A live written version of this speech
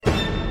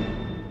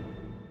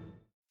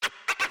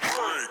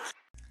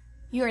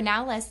You are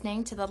now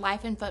listening to the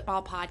Life in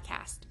Football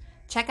podcast.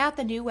 Check out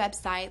the new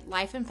website,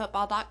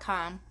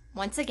 lifeinfootball.com.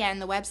 Once again,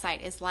 the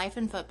website is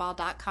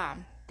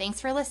lifeinfootball.com. Thanks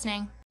for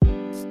listening.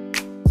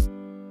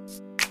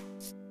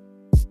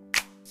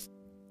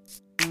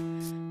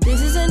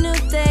 This is a new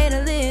day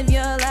to live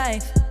your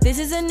life. This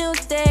is a new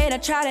day to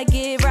try to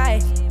get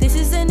right. This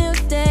is a new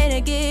day to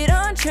get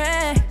on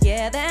track.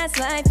 Yeah, that's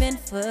life in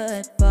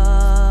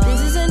football.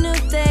 This is a new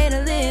day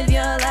to live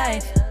your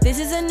life. This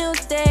is a new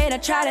day to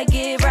try to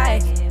get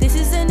right. This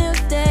is a new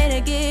day to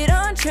get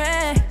on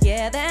track.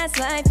 Yeah, that's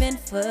life in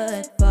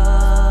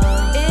football.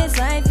 It's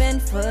life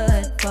in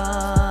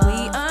football.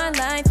 We are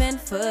life in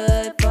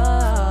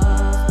football.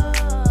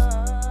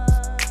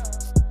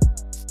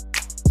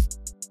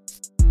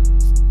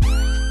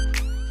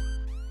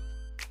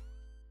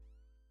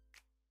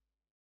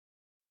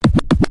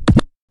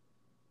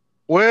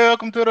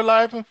 Welcome to the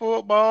Life in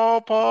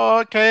Football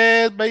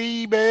podcast,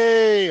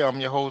 baby. I'm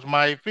your host,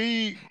 Mike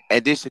Feed.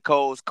 And this your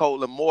coach,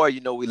 Colin Moore. You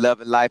know we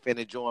loving life and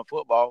enjoying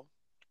football.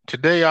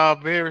 Today, our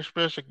very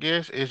special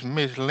guest is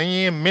Miss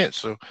Lynn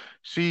Mentzer.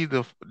 She's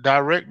the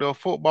director of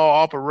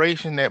football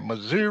operation at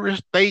Missouri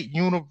State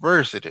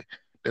University.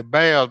 The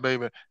Bears,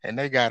 baby, and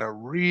they got a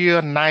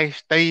real nice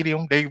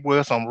stadium. They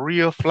wear some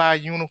real fly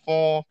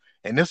uniforms,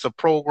 and it's a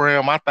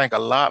program I think a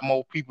lot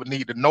more people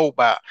need to know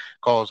about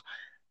because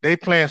they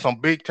playing some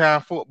big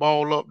time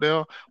football up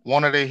there.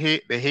 One of the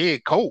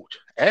head coach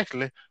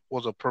actually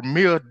was a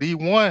premier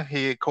D1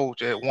 head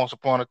coach at once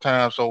upon a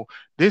time. So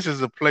this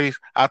is a place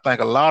I think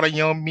a lot of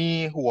young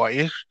men who are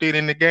interested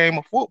in the game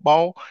of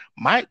football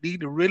might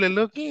need to really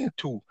look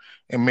into.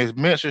 And Miss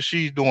Mentzer,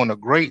 she's doing a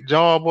great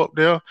job up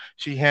there.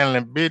 She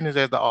handling business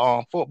at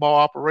the football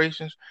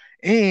operations.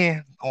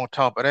 And on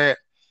top of that,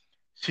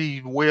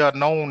 she's well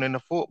known in the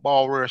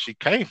football world. She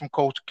came from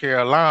Coastal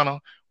Carolina,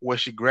 where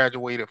she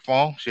graduated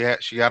from. She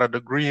got a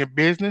degree in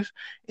business,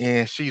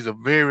 and she's a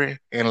very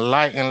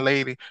enlightened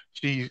lady.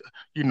 She's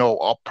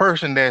a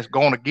person that's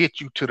going to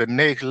get you to the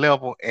next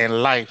level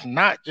in life,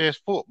 not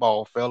just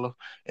football, fellas.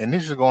 And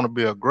this is going to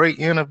be a great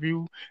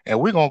interview,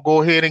 and we're gonna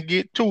go ahead and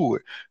get to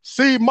it.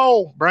 See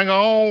Mo, bring her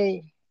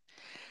on.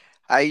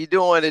 How you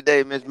doing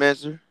today, Miss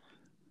Menser?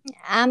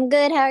 I'm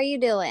good. How are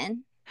you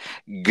doing?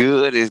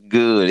 Good is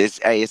good.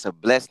 It's a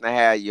blessing to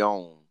have you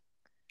on.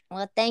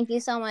 Well, thank you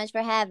so much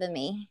for having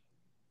me.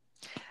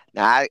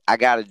 Now I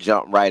gotta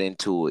jump right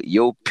into it.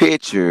 Your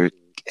picture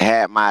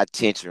had my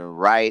attention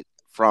right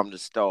from the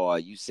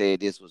start. You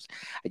said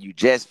you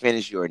just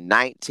finished your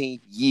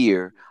 19th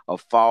year of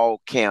fall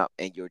camp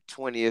and your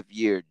 20th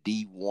year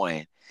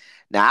D1.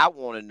 Now I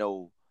want to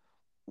know,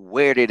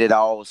 where did it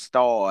all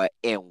start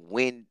and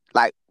when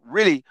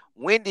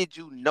did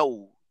you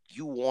know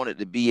you wanted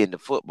to be in the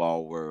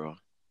football world?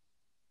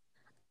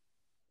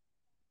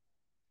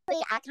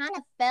 I kind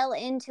of fell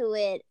into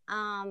it.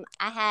 I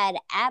had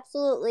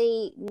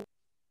absolutely no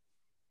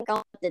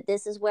idea that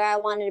this is where I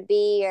wanted to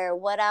be or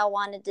what I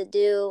wanted to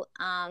do.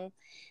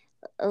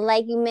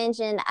 Like you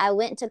mentioned, I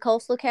went to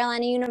Coastal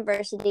Carolina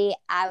University.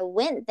 I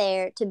went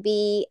there to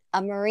be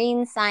a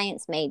marine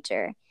science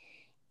major,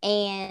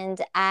 and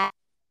I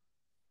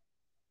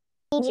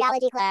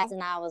geology class,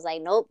 and I was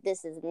like, nope,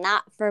 this is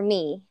not for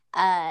me.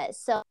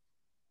 So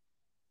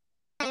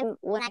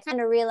when I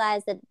kind of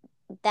realized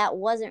that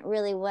wasn't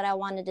really what I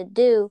wanted to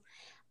do,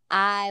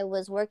 I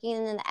was working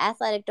in the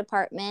athletic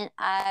department.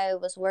 I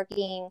was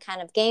working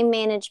kind of game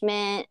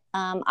management,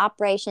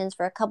 operations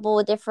for a couple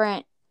of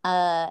different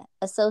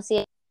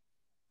associates.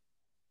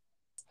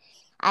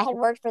 I had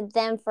worked for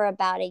them for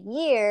about a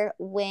year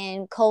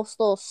when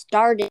Coastal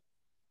started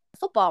the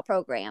football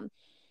program.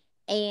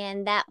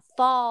 And that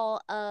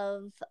fall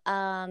of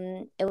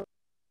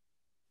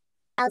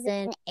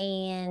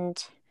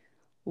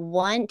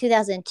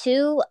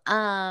 2002,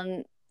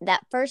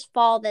 that first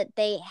fall that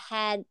they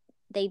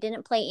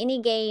didn't play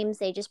any games.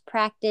 They just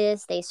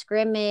practiced, they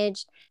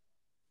scrimmaged.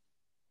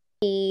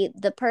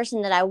 The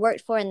person that I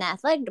worked for in the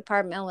athletic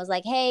department was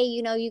like, hey,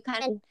 you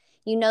kind of,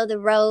 the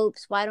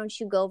ropes. Why don't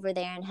you go over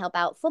there and help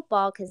out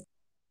football? Because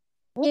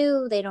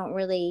they don't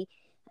really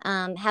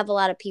have a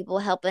lot of people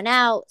helping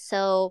out.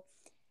 So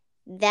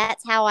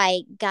that's how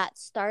I got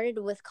started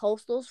with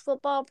Coastal's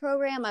football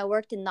program. I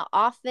worked in the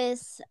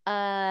office,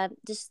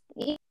 just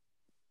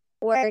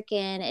work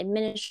and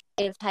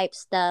administrative type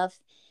stuff,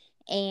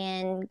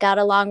 and got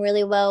along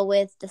really well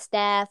with the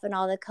staff and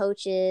all the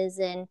coaches.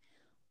 And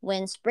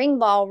when spring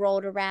ball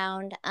rolled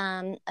around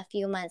a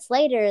few months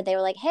later, they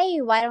were like,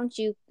 hey, why don't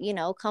you,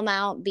 come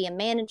out, be a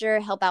manager,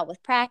 help out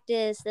with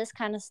practice, this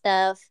kind of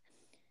stuff.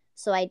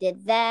 So I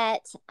did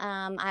that.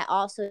 I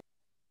also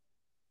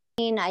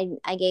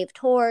I gave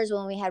tours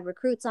when we had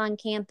recruits on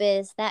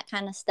campus, that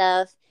kind of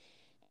stuff.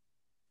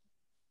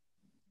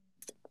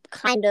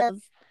 Kind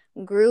of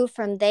grew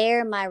from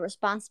there, my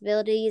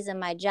responsibilities and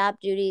my job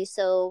duties.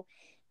 So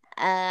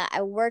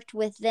I worked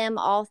with them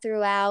all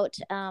throughout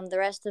the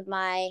rest of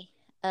my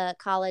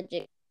college.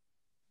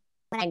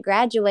 When I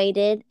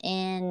graduated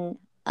in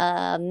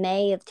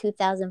May of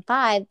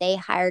 2005, they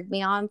hired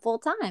me on full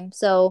time.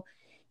 So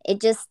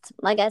it just,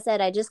 like I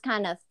said, I just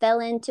kind of fell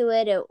into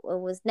it. It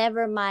was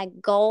never my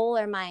goal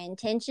or my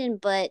intention,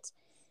 but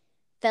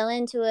fell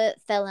into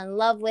it, fell in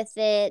love with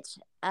it.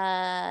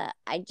 I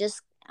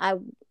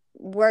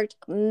worked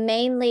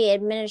mainly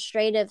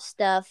administrative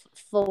stuff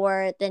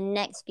for the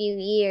next few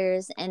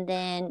years, and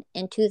then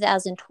in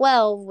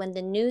 2012, when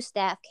the new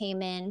staff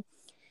came in,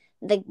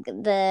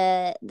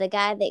 the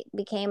guy that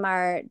became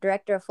our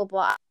director of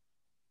football at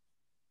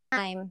the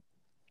time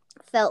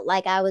felt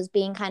like I was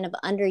being kind of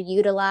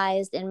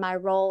underutilized in my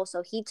role,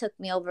 so he took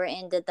me over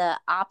into the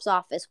ops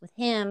office with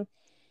him,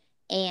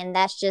 and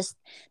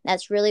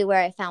that's really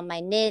where I found my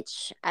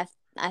niche. I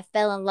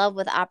fell in love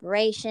with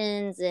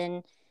operations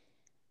and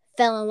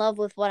fell in love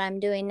with what I'm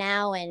doing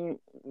now, and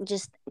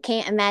just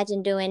can't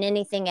imagine doing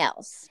anything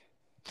else.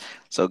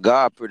 So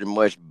God pretty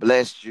much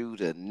blessed you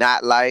to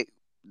not like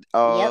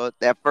Yep.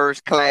 that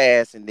first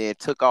class, and then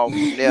took off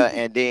from there,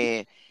 and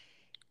then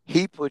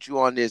he put you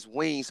on this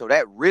wing, so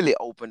that really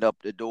opened up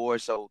the door.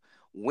 So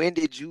when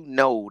did you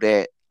know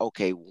that,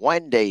 okay,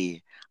 one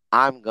day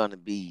I'm gonna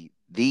be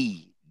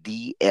the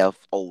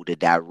DFO, the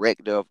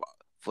director of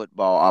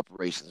football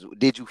operations?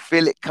 Did you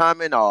feel it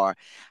coming, or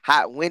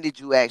how? When did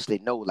you actually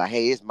know, like,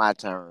 hey, it's my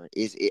turn?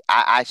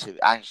 I should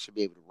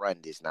be able to run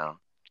this now?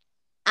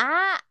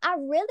 I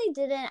really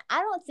didn't.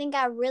 I don't think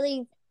I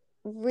really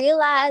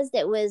realized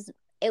it was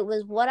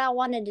what I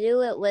wanted to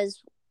do. It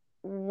was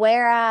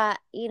where I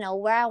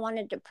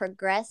wanted to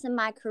progress in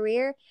my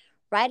career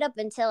right up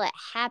until it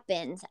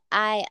happened.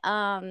 It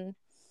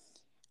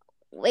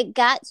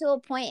got to a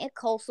point at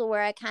Coastal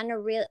where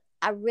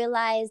I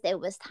realized it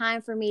was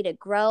time for me to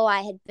grow.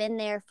 I had been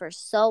there for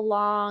so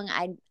long.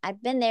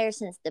 I'd been there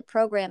since the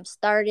program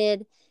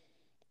started,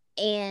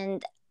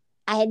 and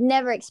I had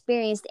never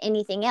experienced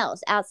anything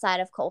else outside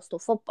of Coastal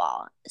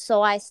football.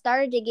 So I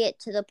started to get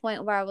to the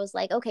point where I was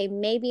like, okay,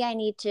 maybe I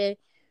need to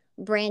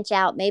branch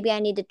out. Maybe I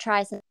need to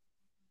try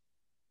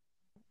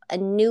a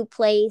new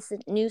place,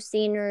 new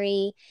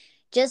scenery,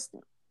 just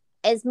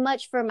as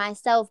much for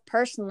myself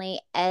personally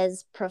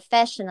as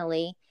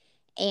professionally.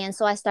 And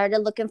so I started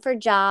looking for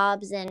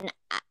jobs, and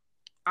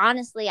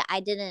honestly, I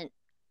didn't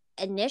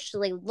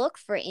initially look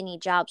for any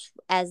jobs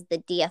as the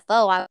DFO.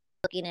 I was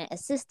looking at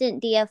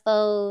assistant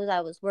DFOs.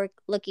 I was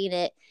looking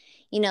at,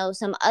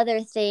 some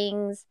other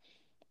things.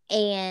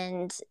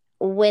 And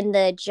when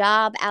the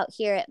job out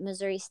here at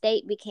Missouri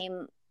State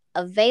became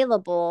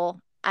available,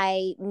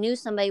 I knew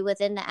somebody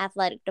within the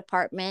athletic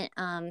department.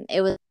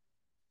 It was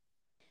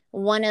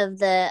one of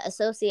the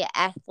associate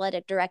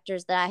athletic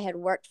directors that I had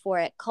worked for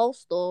at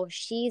Coastal.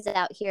 She's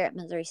out here at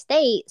Missouri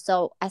State.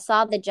 So I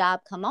saw the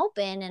job come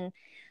open, and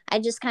I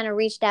just kind of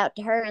reached out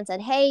to her and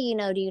said, hey,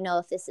 do you know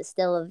if this is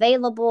still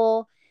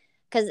available?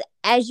 Because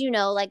as you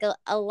know, like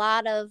a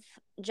lot of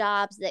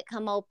jobs that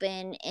come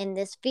open in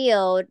this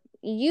field,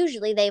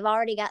 usually they've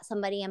already got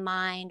somebody in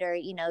mind, or,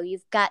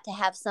 you've got to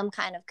have some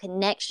kind of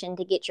connection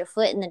to get your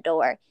foot in the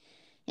door.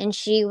 And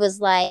she was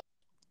like,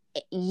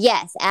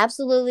 yes,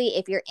 absolutely.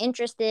 If you're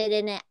interested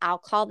in it, I'll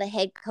call the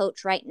head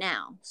coach right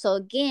now. So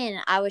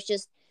again, I was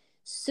just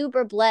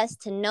super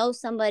blessed to know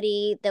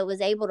somebody that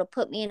was able to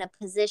put me in a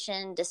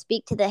position to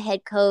speak to the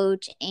head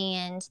coach.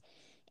 And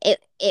it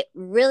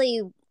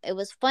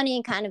was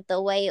funny kind of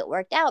the way it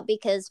worked out,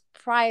 because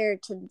prior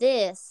to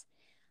this,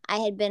 I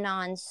had been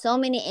on so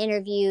many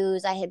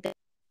interviews. I had been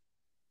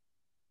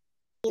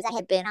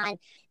on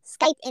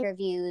Skype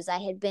interviews. I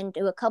had been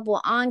to a couple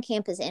on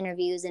campus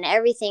interviews, and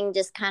everything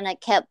just kind of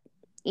kept,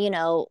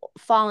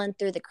 falling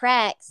through the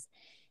cracks.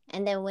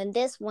 And then when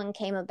this one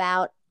came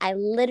about, I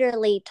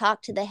literally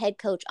talked to the head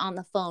coach on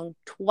the phone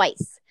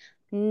twice,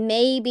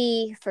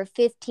 maybe for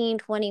 15,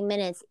 20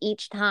 minutes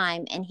each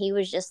time. And he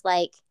was just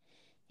like,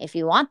 if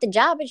you want the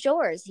job, it's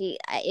yours. We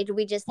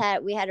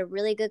had a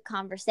really good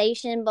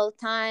conversation both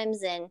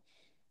times. And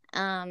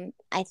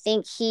I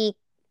think he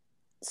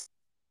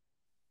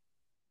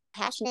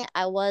passionate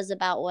I was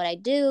about what I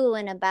do,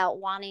 and about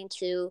wanting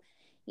to,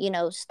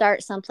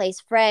 start someplace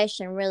fresh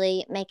and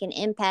really make an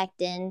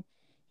impact. And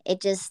it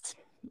just,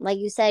 like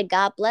you said,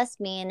 God blessed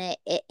me, and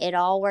it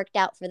all worked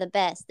out for the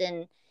best.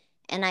 And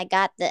I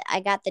got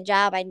the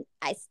job.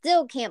 I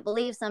still can't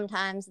believe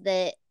sometimes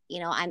that,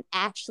 I'm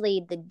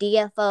actually the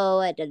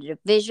DFO at a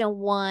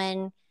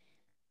Division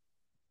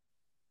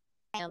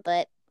I,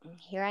 but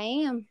here I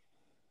am.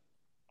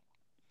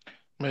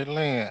 Miss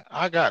Lynn,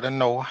 I got to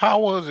know,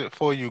 how was it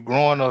for you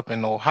growing up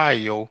in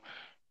Ohio,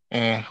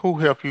 and who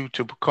helped you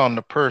to become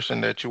the person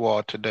that you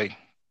are today?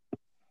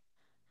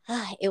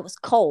 It was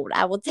cold.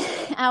 I will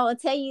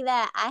tell you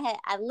that.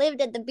 I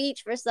lived at the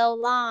beach for so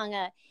long.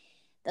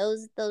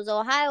 Those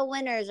Ohio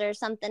winters are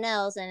something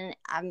else, and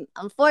I'm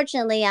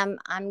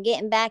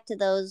getting back to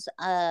those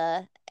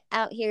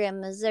out here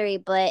in Missouri.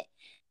 But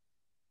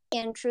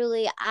and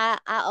truly, I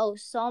owe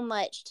so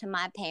much to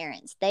my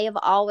parents. They have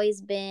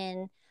always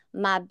been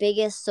my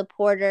biggest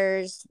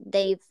supporters.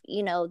 They've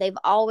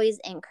always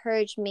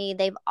encouraged me.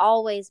 They've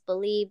always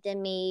believed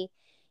in me.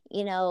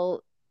 You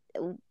know,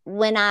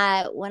 when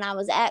I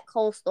was at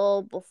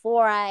Coastal,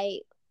 before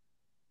I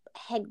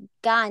had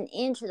gotten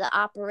into the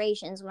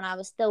operations when I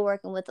was still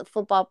working with the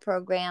football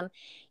program.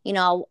 You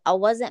know, I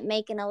wasn't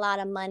making a lot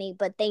of money,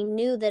 but they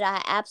knew that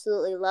I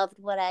absolutely loved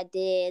what I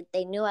did.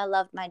 They knew I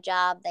loved my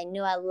job. They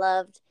knew I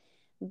loved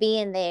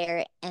being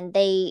there, and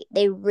they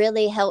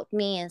really helped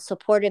me and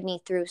supported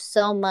me through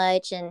so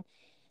much, and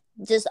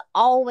just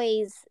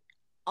always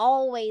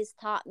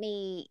taught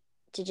me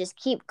to just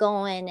keep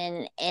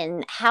going,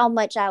 and how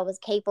much I was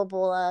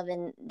capable of,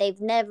 and they've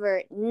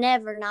never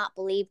not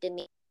believed in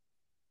me,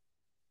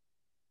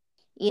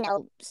 you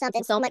know,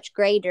 something so much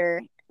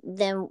greater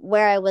than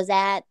where I was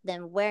at,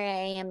 than where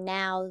I am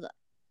now.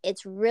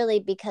 It's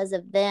really because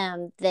of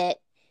them that,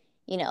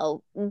 you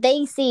know,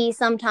 they see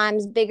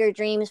sometimes bigger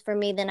dreams for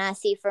me than I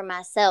see for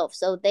myself.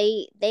 So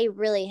they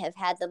really have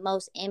had the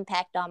most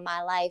impact on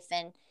my life,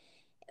 and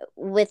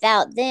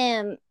without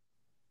them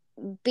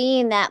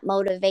being that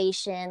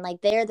motivation,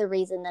 like, they're the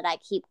reason that I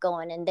keep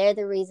going, and they're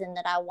the reason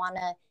that I want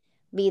to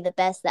be the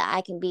best that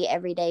I can be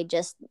every day,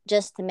 just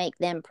to make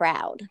them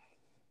proud.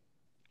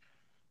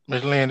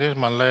 Miss Lynn, this is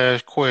my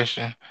last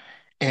question.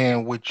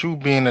 And with you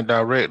being the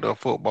director of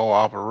football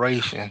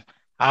operations,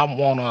 I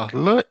want a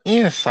little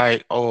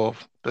insight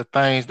of the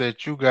things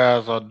that you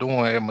guys are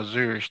doing at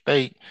Missouri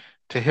State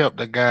to help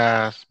the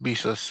guys be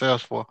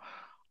successful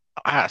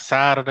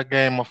outside of the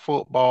game of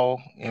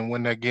football and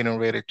when they're getting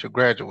ready to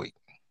graduate.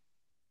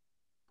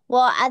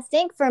 Well, I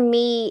think for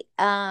me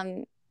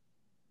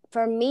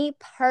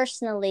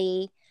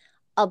personally,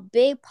 a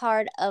big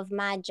part of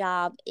my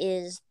job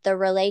is the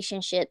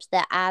relationships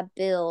that I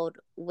build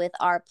with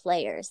our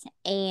players,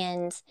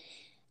 and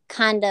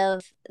kind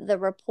of the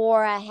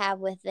rapport I have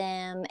with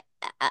them.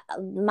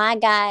 My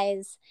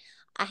guys,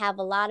 I have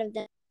a lot of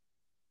them.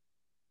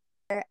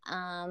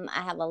 I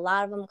have a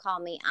lot of them call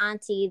me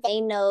auntie.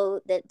 They know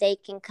that they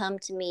can come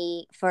to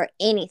me for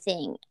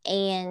anything.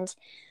 And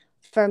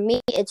for me,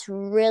 it's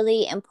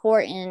really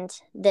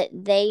important that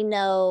they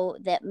know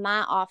that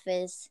my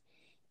office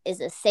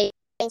is a safe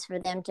place for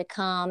them to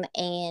come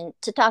and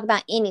to talk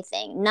about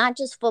anything, not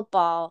just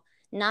football,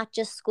 not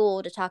just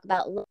school, to talk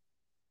about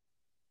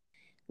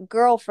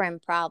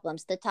girlfriend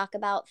problems, to talk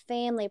about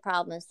family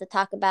problems, to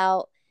talk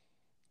about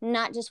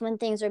not just when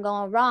things are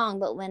going wrong,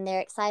 but when they're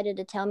excited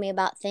to tell me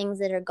about things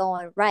that are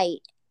going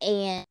right.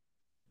 And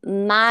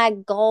my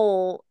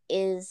goal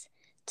is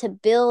to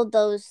build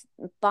those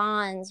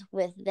bonds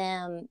with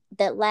them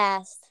that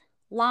last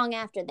long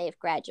after they've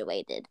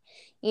graduated.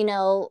 You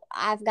know,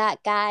 I've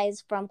got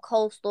guys from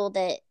Coastal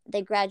that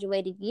they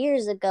graduated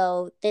years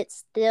ago that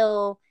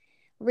still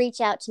reach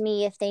out to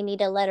me if they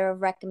need a letter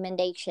of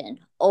recommendation,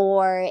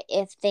 or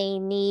if they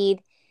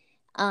need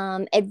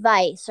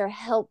advice or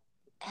help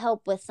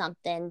with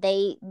something.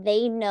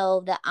 They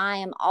know that I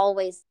am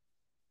always,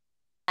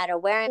 no matter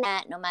where I'm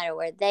at, no matter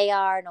where they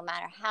are, no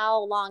matter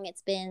how long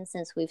it's been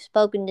since we've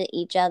spoken to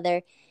each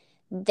other,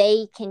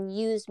 they can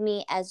use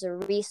me as a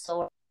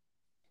resource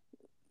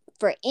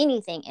for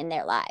anything in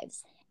their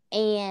lives.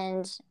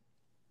 And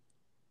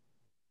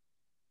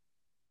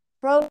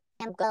program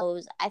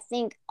goes, I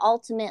think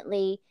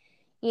ultimately,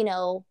 you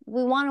know,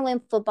 we want to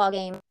win football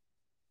games,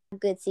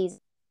 good season.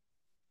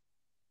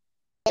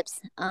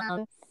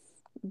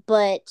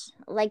 But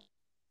like,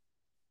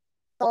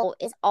 goal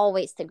is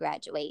always to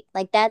graduate.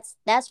 Like, that's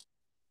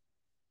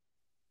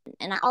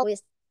and I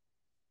always,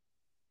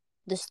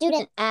 the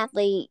student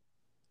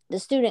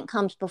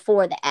comes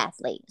before the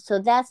athlete. So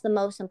that's the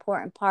most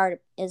important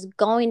part, is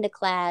going to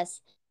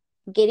class,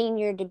 getting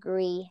your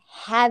degree,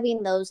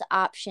 having those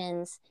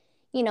options.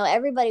 You know,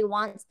 everybody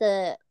wants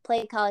to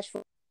play college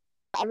football.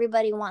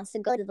 Everybody wants to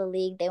go to the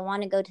league. They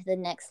want to go to the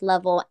next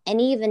level.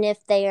 And even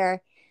if they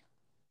are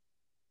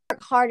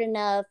hard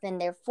enough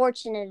and they're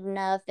fortunate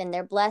enough and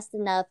they're blessed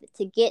enough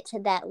to get to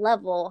that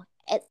level,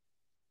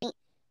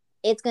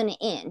 it's going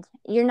to end.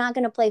 You're not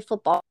going to play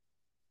football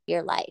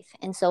your life.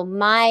 And so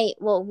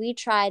what we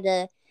try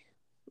to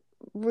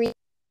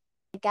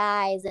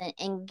guys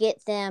and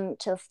get them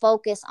to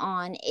focus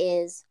on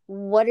is,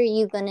 what are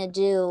you going to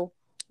do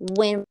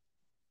when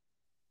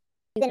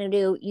you're going to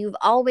do? You've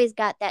always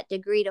got that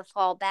degree to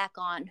fall back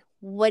on.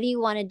 What do you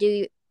want to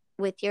do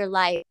with your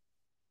life?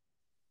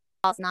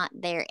 It's not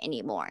there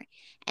anymore.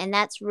 And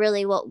that's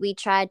really what we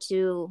try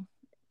to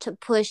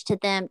push to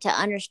them, to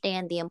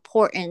understand the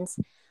importance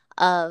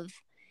of,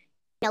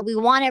 you know, we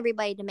want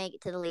everybody to make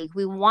it to the league.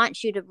 We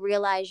want you to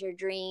realize your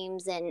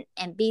dreams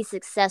and be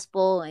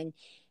successful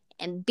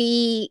and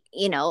be,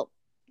 you know,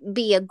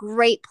 be a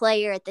great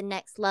player at the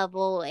next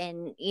level.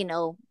 And, you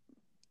know,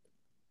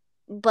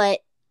 but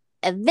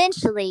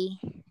eventually,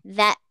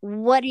 that,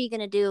 what are you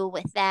going to do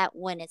with that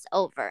when it's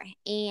over?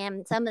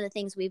 And some of the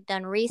things we've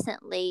done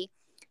recently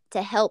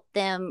to help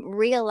them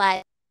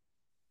realize,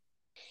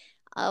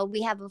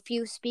 we have a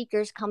few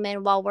speakers come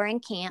in while we're in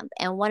camp,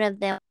 and one of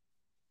them,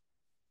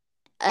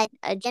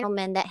 a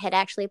gentleman that had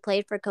actually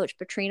played for Coach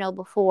Petrino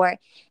before,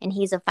 and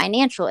he's a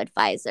financial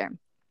advisor.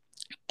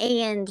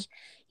 And,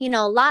 you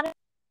know, a lot of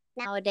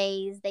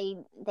nowadays they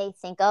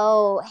think,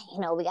 oh,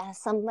 you know, we got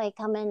somebody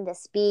come in to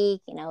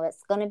speak, you know,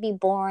 it's going to be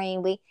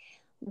boring.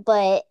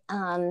 But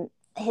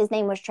his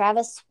name was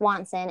Travis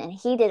Swanson, and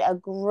he did a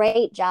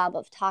great job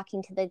of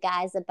talking to the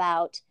guys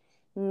about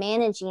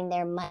managing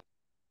their money,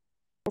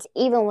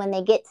 even when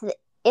they get to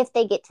if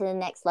they get to the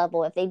next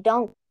level. If they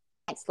don't get to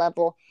the next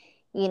level,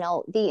 you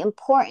know, the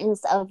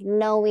importance of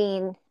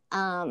knowing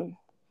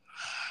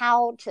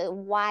how to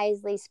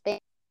wisely spend,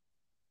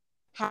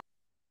 how to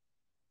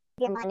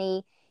get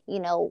money, you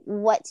know,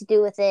 what to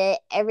do with it.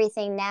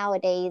 Everything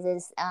nowadays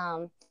is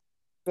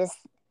this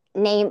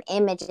name,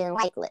 image, and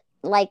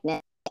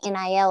likeness,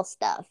 NIL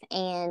stuff.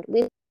 And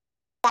we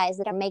guys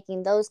that are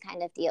making those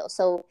kind of deals.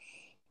 So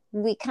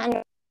we kind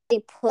of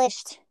really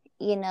pushed,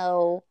 you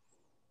know,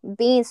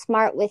 being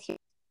smart with your,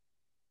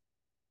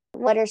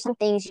 what are some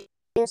things you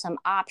do, some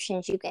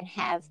options you can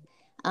have.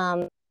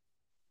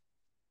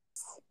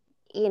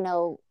 You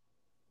know,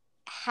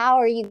 how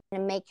are you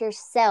going to make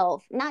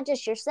yourself, not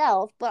just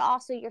yourself, but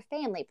also your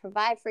family,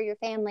 provide for your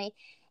family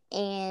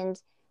and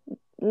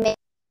make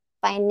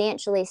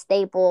financially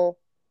stable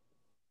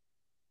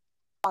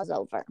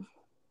over.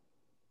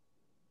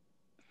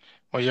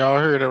 Well, y'all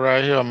heard it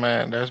right here,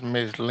 man. That's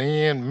Miss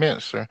Lynn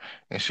Mincer,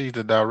 and she's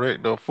the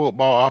director of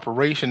football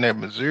operation at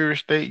Missouri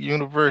State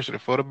University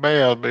for the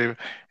Bears, baby.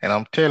 And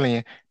I'm telling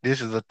you,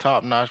 this is a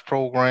top-notch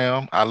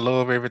program. I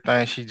love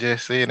everything she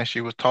just said and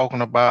she was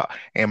talking about.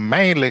 And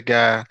mainly,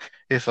 guys,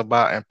 it's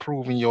about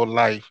improving your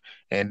life.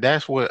 And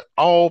that's what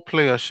all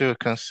players should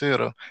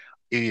consider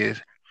is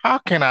how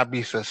can I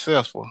be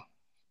successful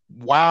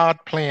while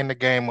playing the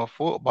game of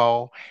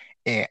football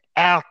and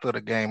after the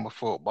game of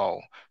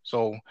football.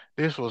 So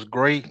this was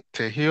great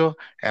to hear,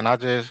 and I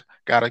just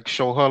gotta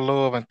show her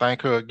love and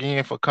thank her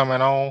again for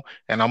coming on.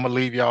 And I'm gonna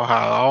leave y'all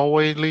how I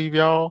always leave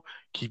y'all.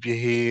 Keep your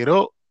head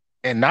up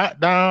and not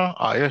down,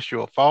 or else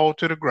you'll fall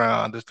to the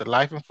ground. This is the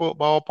Life in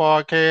Football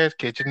podcast.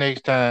 Catch you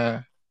next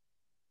time.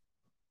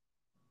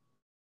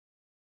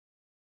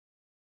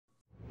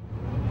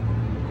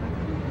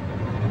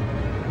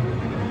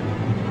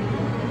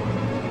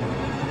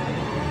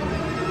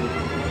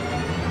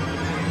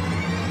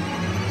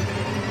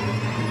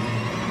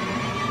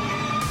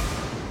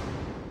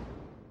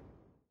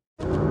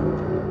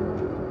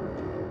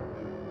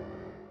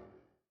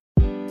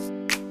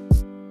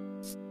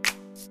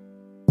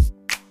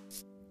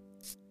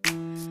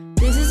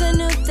 This is a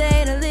new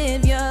day to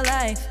live your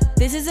life.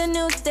 This is a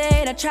new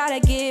day to try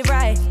to get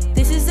right.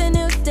 This is a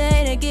new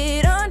day to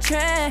get on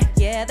track.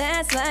 Yeah,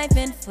 that's life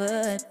in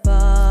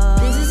football.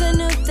 This is a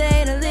new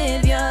day to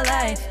live your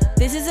life.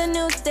 This is a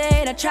new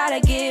day to try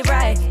to get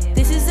right.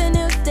 This is a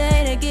new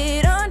day to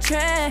get on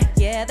track.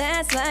 Yeah,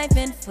 that's life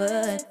in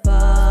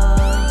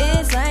football.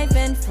 It's life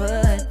in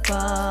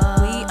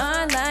football. We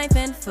are life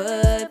in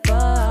football.